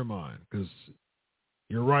birthday or mine? Because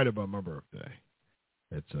You're right about my birthday.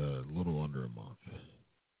 It's a little under a month.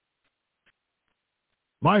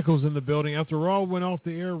 Michael's in the building. After Raw went off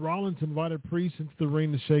the air, Rollins invited Priest into the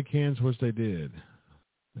ring to shake hands, which they did.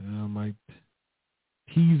 Mike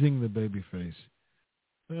teasing the babyface.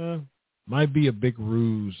 Might be a big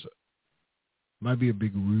ruse.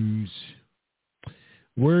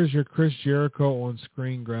 Where's your Chris Jericho on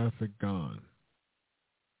screen graphic gone?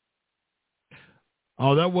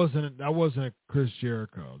 Oh, that wasn't Chris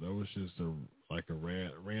Jericho. That was just a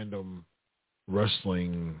random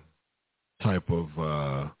wrestling type of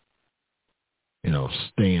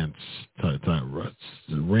stance type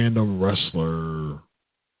random wrestler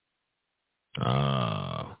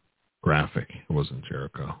graphic. It wasn't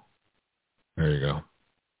Jericho. There you go.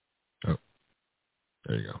 Oh,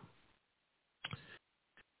 there you go.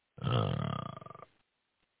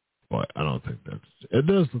 But I don't think it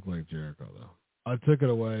does look like Jericho though. I took it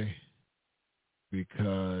away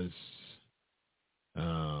because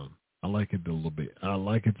I like it a little bit. I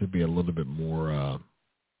like it to be a little bit more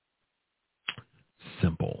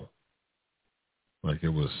simple. Like it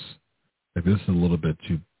was like this is a little bit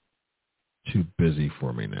too busy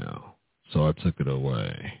for me now, so I took it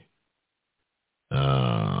away.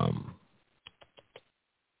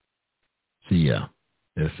 So yeah,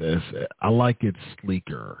 it's I like it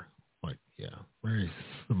sleeker. Like very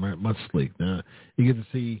much sleek. Now you get to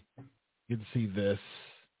see this,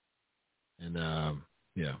 and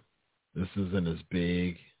this isn't as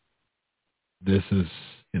big. This is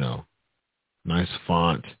nice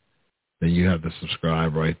font. Then you have the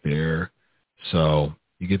subscribe right there, so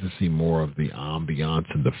you get to see more of the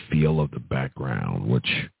ambiance and the feel of the background,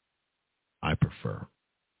 which I prefer.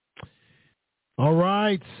 All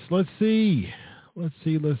right, let's see. What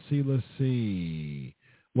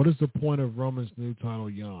is the point of Roman's new title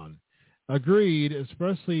yawn? Agreed,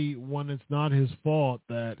 especially when it's not his fault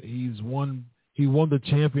that he won the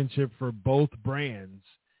championship for both brands.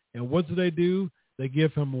 And what do? They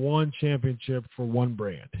give him one championship for one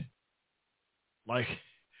brand. Like,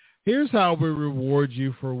 here's how we reward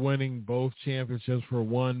you for winning both championships for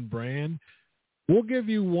one brand. We'll give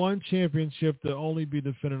you one championship to only be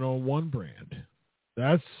defended on one brand.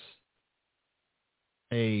 That's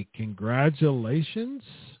a congratulations.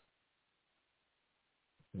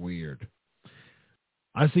 Weird.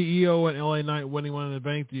 I see EO and LA Knight winning Money in the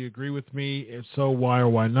Bank. Do you agree with me? If so, why or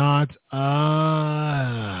why not?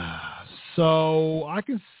 So I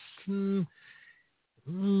can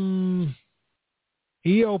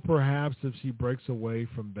EO perhaps if she breaks away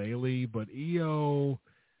from Bayley, but EO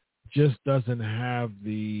just doesn't have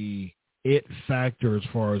the it factor as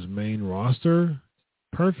far as main roster.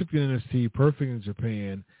 Perfect in NXT, perfect in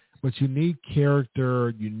Japan, but you need character.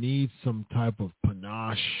 You need some type of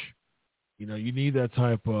panache. You need that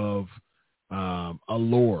type of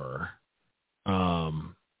allure. You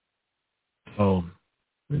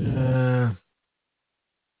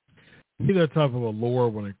need that type of allure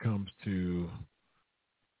when it comes to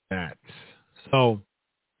that. So,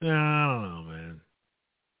 I don't know, man.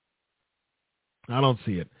 I don't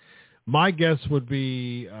see it. My guess would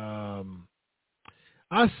be, I'm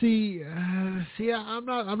not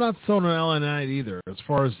sold on LA Knight either. As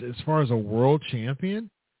far as a world champion,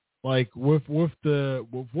 like with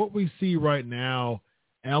what we see right now,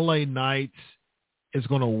 LA Knight is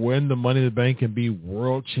going to win the Money in the Bank and be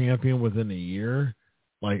world champion within a year.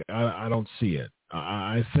 Like I don't see it.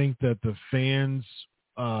 I think that the fans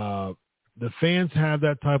have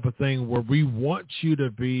that type of thing where we want you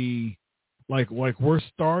to be like we're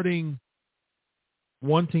starting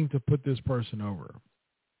wanting to put this person over.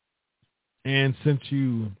 And since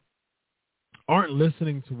you aren't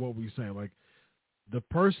listening to what we say, like the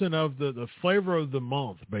person of the flavor of the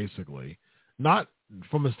month, basically, not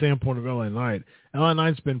from a standpoint of LA Knight. LA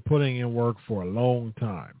Knight's been putting in work for a long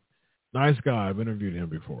time. Nice guy. I've interviewed him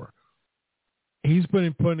before. He's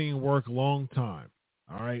been putting in work a long time.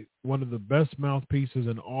 All right. One of the best mouthpieces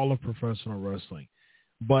in all of professional wrestling.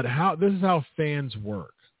 But this is how fans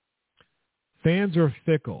work. Fans are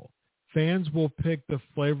fickle. Fans will pick the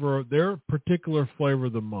flavor of their particular flavor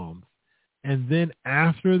of the month. And then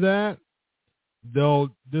after that, they'll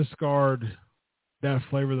discard that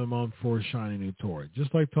flavor of the month for a shiny new toy,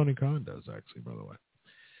 just like Tony Khan does, actually, by the way.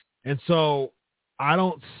 And so I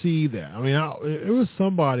don't see that. I mean, it was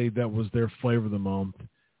somebody that was their flavor of the month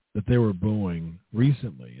that they were booing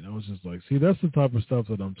recently. And I was just like, see, that's the type of stuff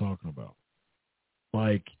that I'm talking about.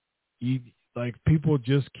 Like, people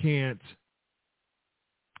just can't.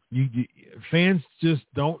 Fans just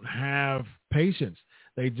don't have patience.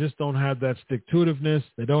 They just don't have that stick-to-itiveness.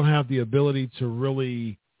 They don't have the ability to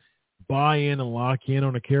really buy in and lock in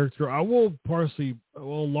on a character, I will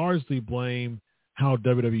largely blame how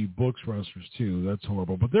WWE books wrestlers too. That's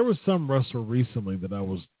horrible. But there was some wrestler recently that I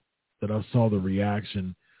saw the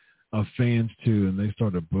reaction of fans to, and they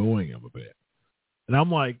started booing him a bit. And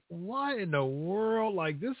I'm like, what in the world?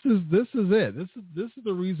 Like, this is it. This is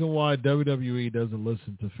the reason why WWE doesn't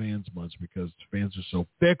listen to fans much, because fans are so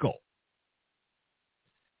fickle.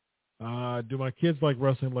 Do my kids like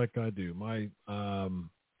wrestling like I do?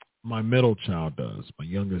 My middle child does. My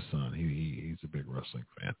youngest son, he's a big wrestling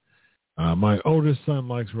fan. My oldest son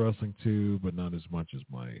likes wrestling too, but not as much as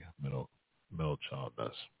my middle child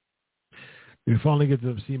does. Did we finally get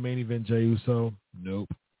to see main event Jey Uso?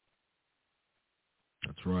 Nope.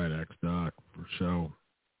 That's right, X-Doc, for show.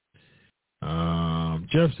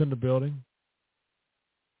 Jeff's in the building.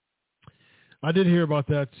 I did hear about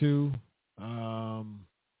that too.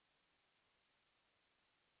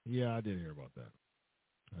 Yeah, I did hear about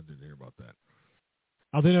that.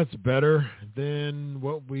 I think that's better than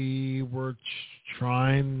what we were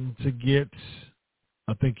trying to get.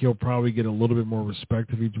 I think he'll probably get a little bit more respect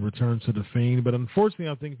if he returns to the Fiend. But unfortunately,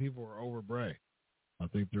 I think people are over Bray. I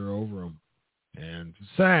think they're over him. And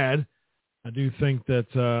sad. I do think that,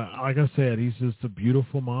 like I said, he's just a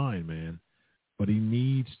beautiful mind, man. But he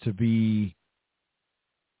needs to be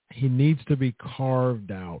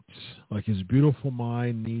carved out. Like, his beautiful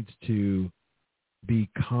mind needs to be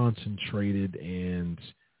concentrated and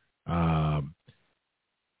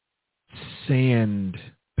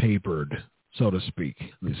sandpapered, so to speak,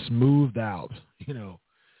 smoothed out,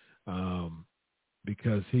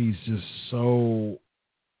 because he's just so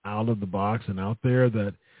out of the box and out there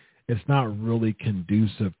that it's not really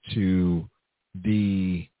conducive to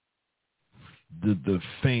the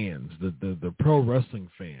fans, the pro wrestling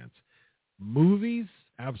fans. Movies,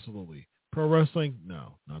 absolutely. Pro wrestling,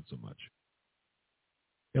 no, not so much.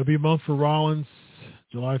 It'll be a month for Rollins.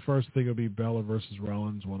 July 1st, I think it'll be Balor versus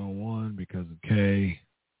Rollins 101 because of K.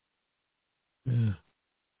 Yeah.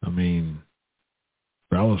 I mean,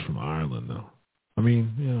 Balor's from Ireland, though. I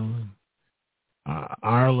mean,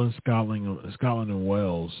 Ireland, Scotland, and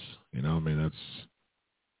Wales. I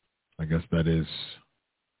guess that is.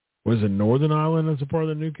 Was it Northern Ireland as a part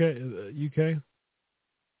of the UK?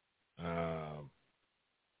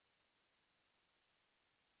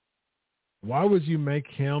 Why would you make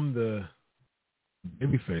him the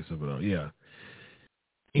babyface of it all? Yeah.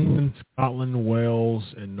 England, Scotland, Wales,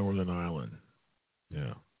 and Northern Ireland.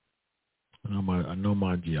 Yeah. I know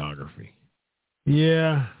my geography.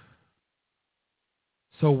 Yeah.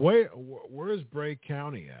 So where's Bray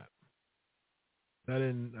County at? I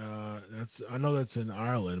know that's in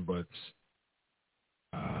Ireland, but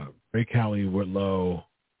Bray County, Whitlow.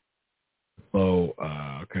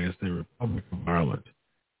 Okay, it's the Republic of Ireland.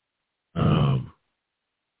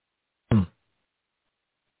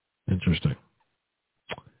 Interesting.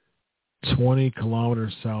 20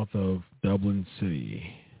 kilometers south of Dublin City.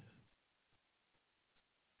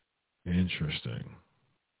 Interesting.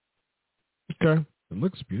 Okay. It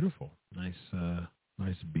looks beautiful. Nice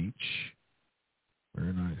beach.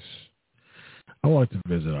 Very nice. I would like to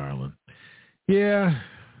visit Ireland. Yeah,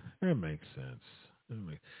 that makes sense.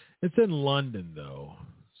 It's in London, though,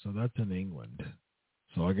 so that's in England.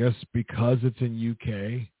 So I guess because it's in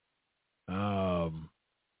UK,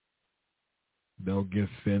 they'll give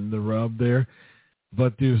Finn the rub there.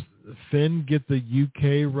 But does Finn get the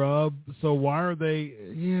UK rub? So why are they?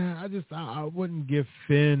 Yeah, I wouldn't give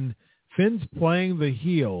Finn. Finn's playing the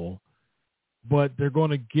heel, but they're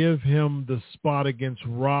going to give him the spot against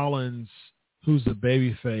Rollins, who's the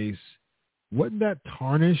babyface. Wouldn't that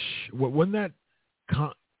tarnish? Wouldn't that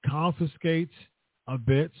confiscate a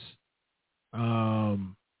bit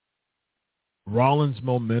Rollins'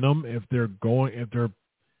 momentum if they're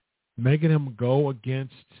making him go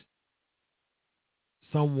against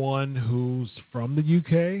someone who's from the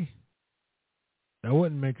UK? That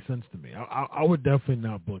wouldn't make sense to me. I would definitely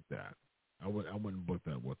not book that. I wouldn't book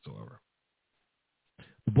that whatsoever.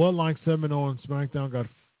 The Bloodline segment on SmackDown got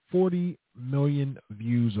 40 million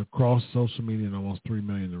views across social media and almost 3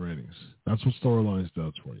 million in ratings. That's what Storylines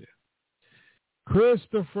does for you.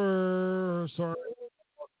 Christopher, sorry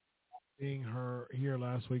being here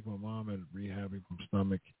last week. My mom had rehabbing from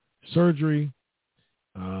stomach surgery.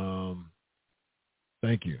 Thank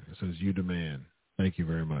you. It says you demand. Thank you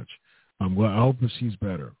very much. I'm glad. I hope that she's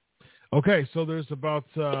better. Okay, so there's about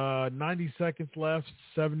 90 seconds left,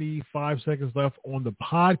 75 seconds left on the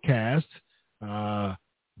podcast.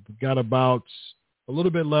 We've got about a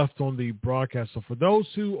little bit left on the broadcast. So for those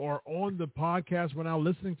who are on the podcast, we're now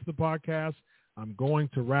listening to the podcast, I'm going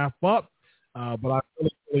to wrap up. But I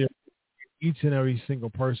really appreciate each and every single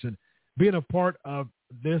person being a part of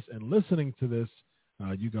this and listening to this.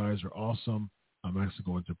 You guys are awesome. I'm actually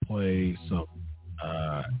going to play some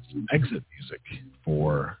exit music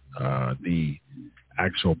for the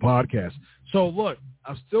actual podcast. So look,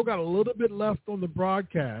 I've still got a little bit left on the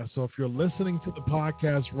broadcast. So if you're listening to the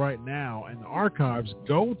podcast right now in the archives,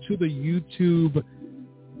 go to the YouTube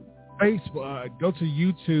Facebook, go to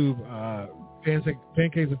YouTube,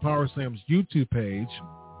 Pancakes and Powerslams YouTube page,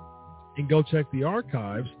 and go check the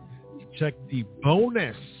archives. Check the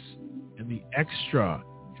bonus and the extra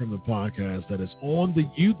from the podcast that is on the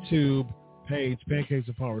YouTube page, Pancakes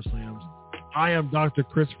and Powerslams. I am Dr.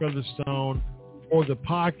 Chris Featherstone. For the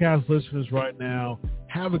podcast listeners right now,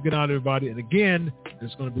 have a good night, everybody. And again,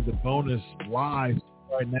 there's going to be the bonus live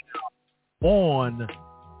right now on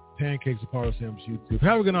Pancakes and Powerslams YouTube.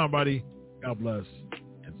 Have a good night, everybody. God bless,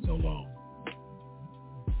 and so long.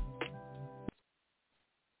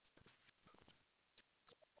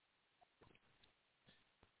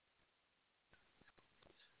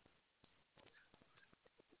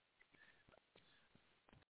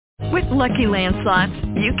 With Lucky Land Slots,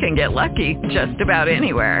 you can get lucky just about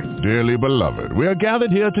anywhere. Dearly beloved, we are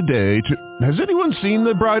gathered here today to... Has anyone seen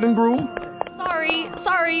the bride and groom?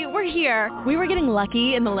 Sorry, we're here. We were getting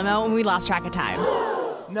lucky in the limo and we lost track of time.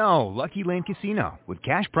 No, Lucky Land Casino, with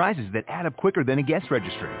cash prizes that add up quicker than a guest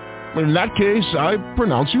registry. In that case, I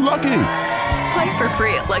pronounce you lucky. Play for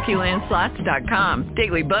free at LuckyLandSlots.com.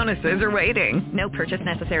 Daily bonuses are waiting. No purchase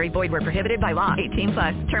necessary. Void where prohibited by law.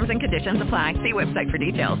 18+. Terms and conditions apply. See website for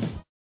details.